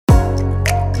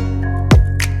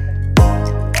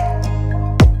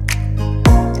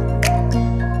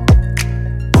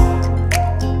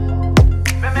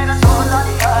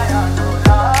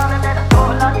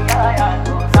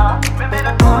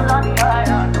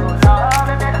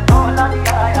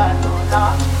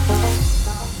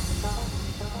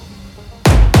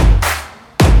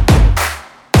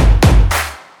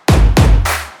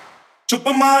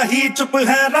माही चुप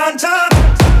है रांझा,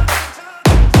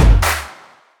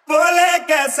 बोले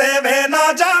कैसे वे ना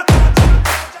जा।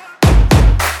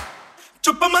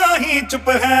 चुप माही चुप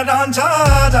है रांझा,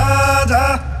 जा जा।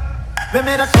 वे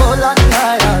मेरा टोला नहीं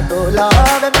आया टोला,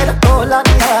 वे मेरा टोला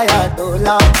नहीं आया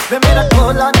टोला, वे मेरा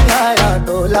टोला नहीं आया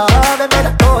टोला, वे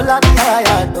मेरा टोला नहीं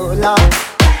आया टोला।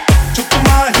 चुप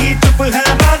माही चुप है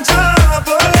रांझा,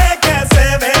 बोले कैसे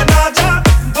वे ना जा,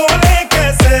 बोले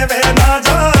कैसे वे ना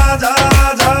जा, जा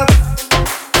जा।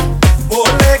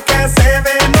 बोले कैसे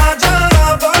वे ना जा,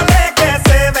 बोले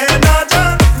कैसे वे ना जा।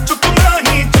 चुप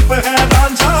माही चुप है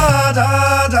रांझा, जा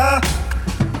जा।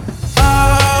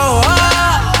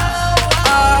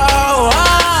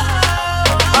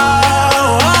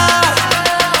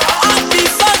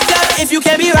 If you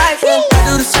can't be right, I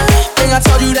do the same thing I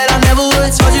told you that I never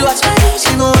would. Told you I changed,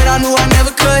 even when I knew I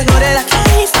never could. Know that I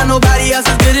can't find nobody else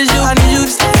as good as you. I need you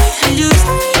to stay, need you to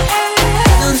stay.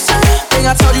 I do the same thing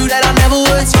I told you that I never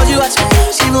would. Told you I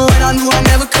changed, even when I knew I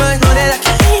never could. Know that I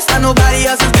can't find nobody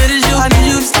else as good as you. I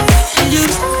need you to stay, need you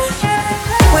to stay.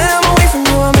 When I'm away from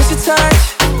you, I miss your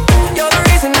touch. You're the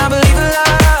reason I believe in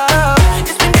love.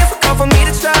 It's been difficult for me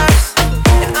to trust,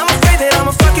 and I'm afraid that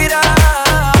I'ma fuck it up.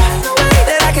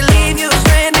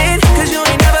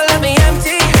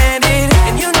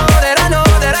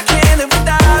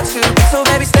 So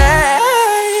baby stay.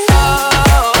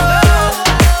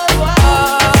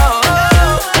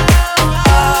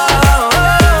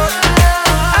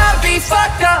 I'll be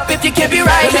fucked up if you can't be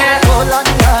right here. टोला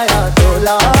नहीं आया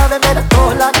टोला, वे मेरा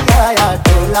टोला नहीं आया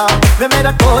टोला, वे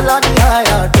मेरा टोला नहीं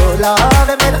आया टोला,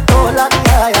 वे मेरा टोला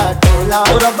नहीं आया टोला।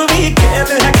 और अब भी खेल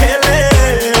है खेले